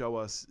to show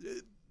us,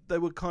 they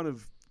were kind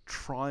of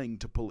trying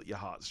to pull at your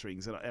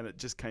heartstrings, and it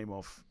just came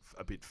off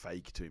a bit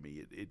fake to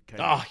me. It came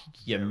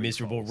you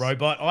miserable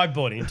robot. I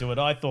bought into it.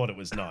 I thought it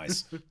was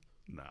nice.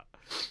 Nah,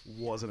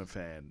 wasn't a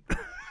fan.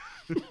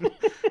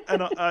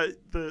 And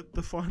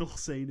the final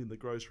scene in the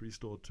grocery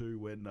store too,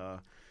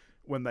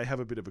 when they have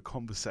a bit of a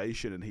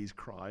conversation and he's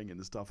crying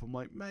and stuff, I'm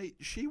like, mate,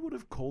 she would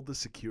have called the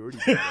security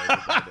guard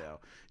over by now.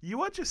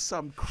 You are just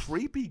some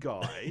creepy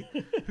guy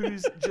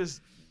who's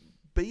just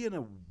being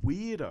a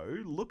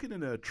weirdo, looking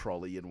in her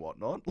trolley and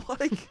whatnot.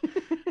 Like,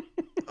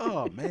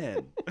 oh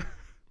man,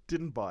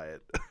 didn't buy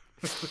it.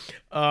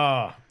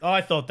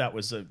 I thought that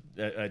was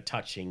a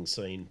touching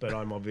scene, but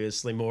I'm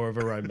obviously more of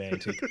a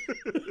romantic.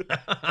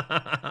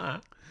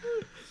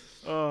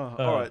 All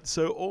right,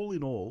 so all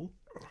in all,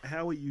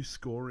 how are you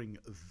scoring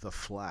The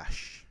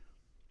Flash?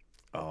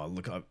 Oh,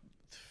 look,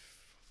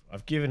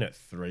 I've given it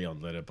 3 on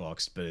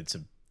Letterboxd, but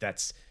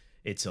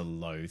it's a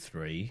low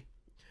 3.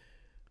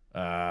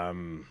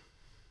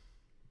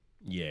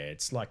 Yeah,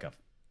 it's like a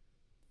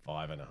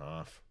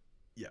 5.5.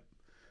 Yeah,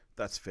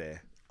 that's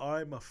fair.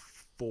 I'm a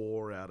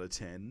 4 out of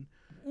 10.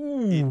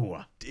 Ooh.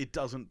 It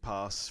doesn't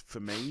pass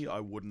for me. I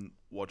wouldn't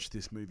watch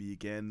this movie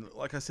again.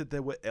 Like I said,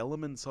 there were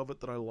elements of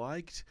it that I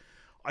liked.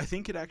 I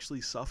think it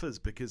actually suffers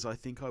because I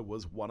think I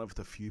was one of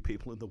the few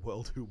people in the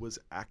world who was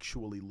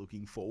actually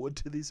looking forward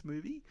to this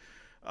movie.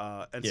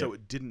 So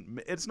it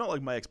didn't... It's not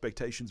like my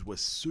expectations were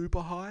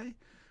super high,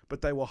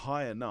 but they were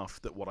high enough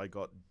that what I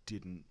got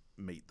didn't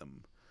meet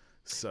them.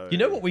 So you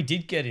know what we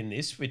did get in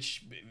this,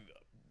 which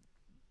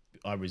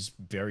I was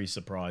very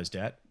surprised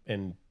at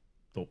and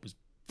thought was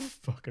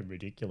fucking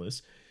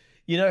ridiculous.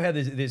 You know how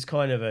there's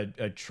kind of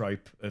a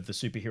trope of the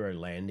superhero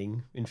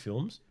landing in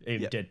films?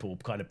 Even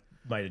Deadpool kind of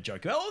made a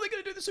joke about, they're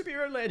going to do the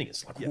superhero landing.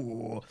 It's like,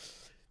 whoa.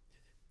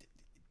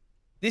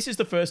 This is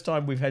the first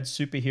time we've had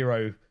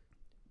superhero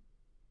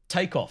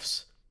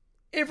takeoffs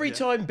Every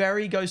time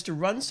Barry goes to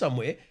run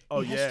somewhere,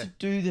 Oh, he has yeah. to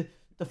do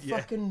the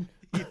fucking...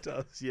 He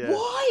does, yeah.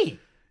 Why?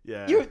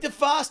 Yeah.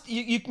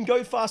 You can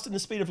go fast in the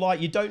speed of light.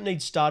 You don't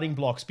need starting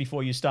blocks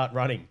before you start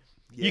running.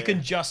 You Yeah.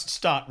 can just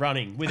start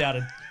running without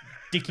a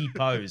dicky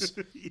pose.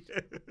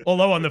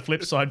 Although on the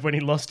flip side, when he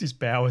lost his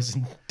powers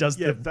and does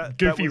the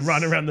goofy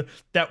run around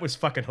that was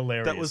fucking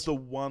hilarious. That was the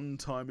one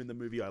time in the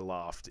movie I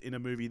laughed, in a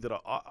movie that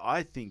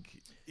I think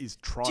is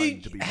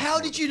trying to be... How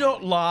did you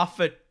not laugh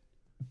at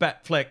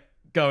Batfleck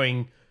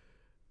going...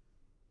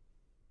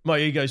 My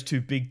ego's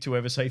too big to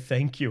ever say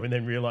thank you, and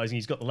then realizing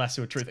he's got the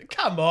lasso of truth.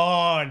 Come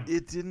on,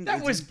 It didn't. That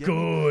it was didn't get me.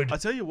 good. I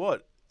tell you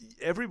what,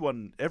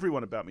 everyone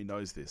about me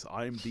knows this.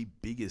 I am the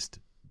biggest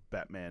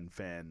Batman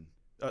fan.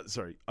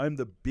 I'm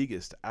the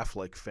biggest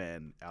Affleck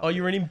fan out there.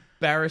 You're an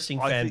embarrassing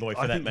fanboy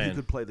for I that think man. he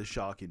could play the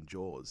shark in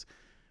Jaws,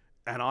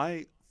 and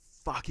I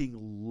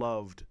fucking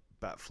loved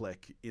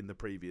Batfleck in the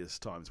previous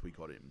times we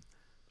got him.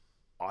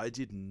 I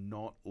did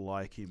not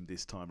like him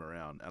this time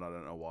around, and I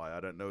don't know why. I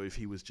don't know if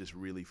he was just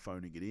really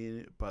phoning it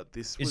in, but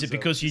this was... Is it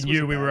because you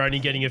knew we were only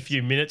getting a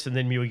few minutes and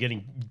then we were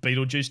getting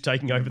Beetlejuice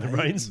taking over the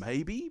reins?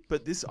 Maybe,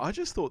 but I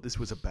just thought this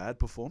was a bad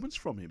performance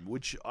from him,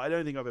 which I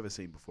don't think I've ever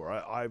seen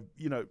before.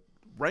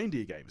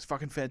 Reindeer Games,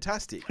 fucking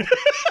fantastic.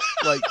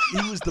 Like,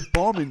 he was the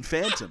bomb in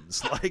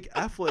Phantoms. Like,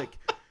 Affleck,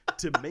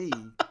 to me,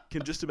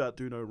 can just about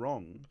do no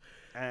wrong,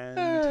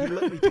 and he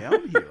let me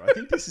down here. I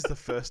think this is the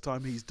first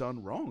time he's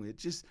done wrong.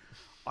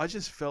 I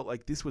just felt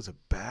like this was a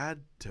bad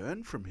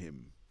turn from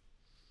him.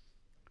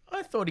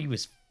 I thought he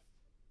was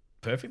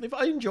perfectly...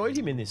 I enjoyed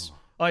him in this.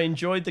 I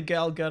enjoyed the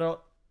Gal Gadot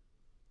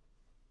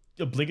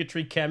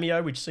obligatory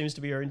cameo, which seems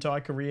to be her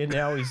entire career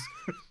now, is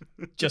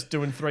just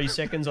doing 3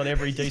 seconds on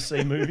every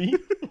DC movie.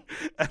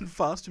 And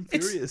Fast and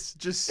Furious,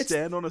 just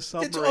stand on a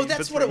submarine.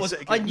 That's what it was.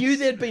 I knew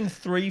there'd been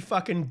 3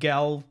 fucking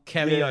Gal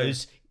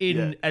cameos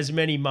in as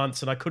many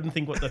months, and I couldn't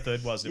think what the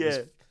third was. It was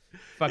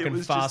fucking it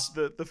was Fast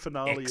just the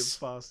finale X. of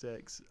Fast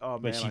X. Oh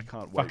man, I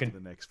can't wait fucking for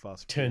the next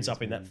Fast. turns Furious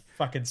up in that movie.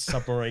 fucking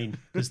submarine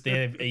because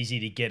they're easy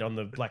to get on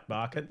the black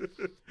market.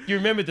 You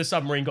remember the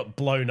submarine got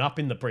blown up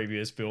in the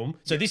previous film,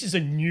 so this is a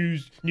new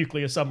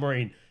nuclear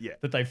submarine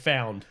that they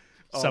found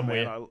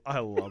somewhere. Man, I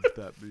loved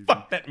that movie.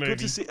 Fuck that movie. Good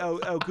to see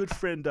our good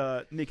friend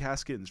Nick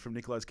Haskins from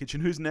Nikolai's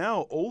Kitchen, who's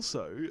now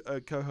also a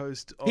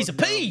co-host. He's a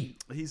P.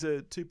 He's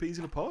a 2 peas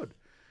in a pod,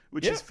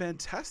 which is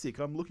fantastic.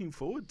 I'm looking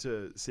forward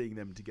to seeing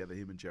them together,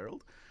 him and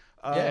Gerald.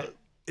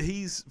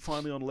 He's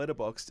finally on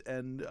Letterboxd,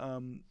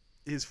 and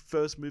his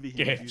first movie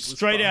he reviewed was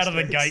straight out of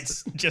the Fast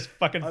X. gates, just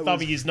fucking I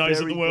thumbing was his nose at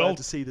very the glad world.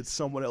 to see that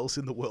someone else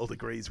in the world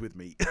agrees with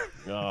me.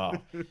 Oh.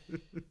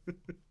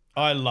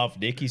 I love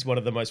Nick. He's one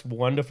of the most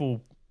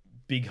wonderful,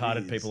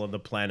 big-hearted people on the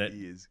planet.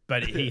 He is.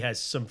 But he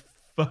has some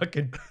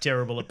fucking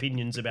terrible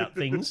opinions about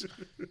things.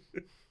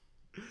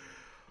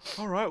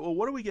 All right, well,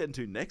 what are we getting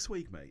to next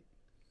week, mate?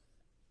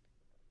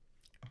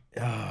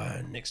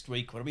 Next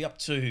week, what are we up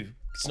to?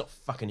 It's not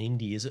fucking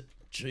indie, is it?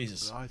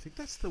 Jesus. I think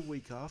that's the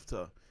week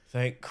after.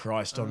 Thank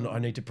Christ. I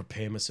need to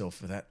prepare myself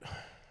for that.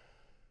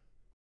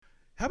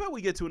 How about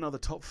we get to another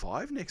top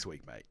 5 next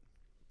week, mate?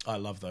 I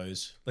love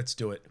those. Let's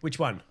do it. Which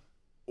one?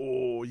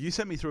 Oh, you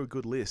sent me through a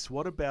good list.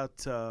 What about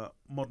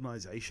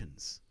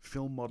modernizations?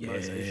 Film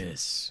modernizations.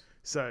 Yes.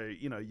 So,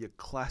 your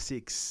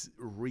classics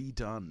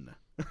redone.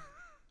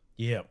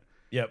 Yep.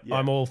 Yeah.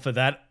 I'm all for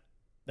that.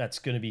 That's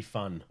going to be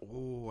fun.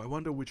 Oh, I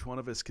wonder which one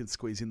of us can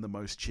squeeze in the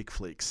most chick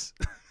flicks.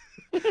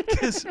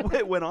 Because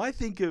when I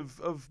think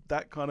of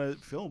that kind of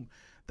film,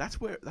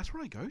 that's where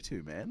I go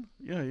to, man.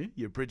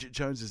 Your Bridget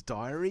Jones's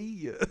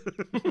Diary.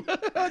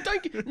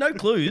 No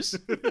clues.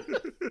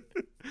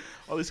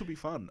 Oh, this will be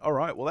fun. All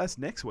right, well, that's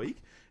next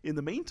week. In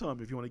the meantime,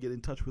 if you want to get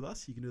in touch with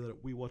us, you can do that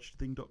at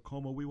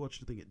wewatchedathing.com or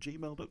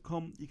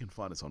wewatchedathing@gmail.com. You can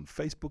find us on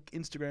Facebook,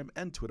 Instagram,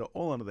 and Twitter,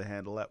 all under the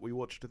handle at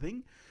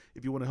wewatchedathing.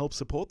 If you want to help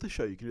support the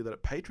show, you can do that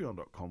at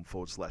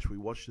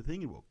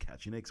patreon.com/wewatchedathing, and we'll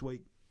catch you next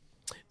week.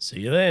 See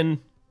you then.